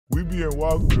we be in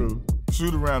walkthrough,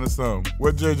 shoot around or something.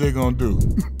 What JJ gonna do?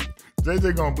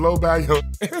 JJ gonna blow by your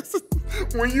ass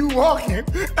when you walking.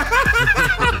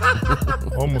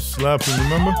 Almost slapped him,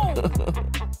 remember?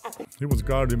 He was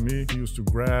guarding me. He used to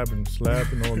grab and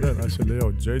slap and all that. I said,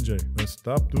 yo, JJ, man,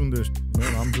 stop doing this,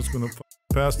 man. I'm just gonna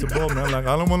pass the ball, man. Like,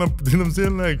 I don't wanna, you know what I'm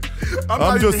saying? Like,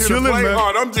 I'm just chilling, man.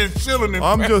 Hard. I'm just chilling.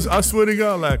 I swear to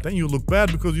God, like, then you look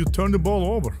bad because you turned the ball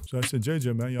over. So I said,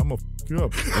 JJ, man, I'm gonna f you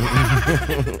up.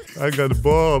 I got the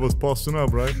ball, I was posting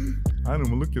up, right? I didn't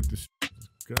even look at this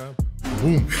God.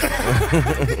 Boom.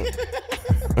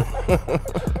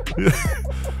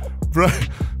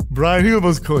 Brian Hill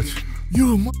was coach.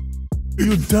 You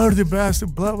dirty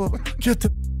bastard, blah, blah, blah. Get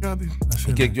the out of here.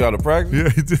 He kicked you out of practice? Yeah,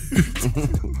 he did.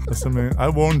 I said, man, I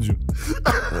warned you.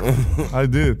 I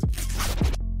did.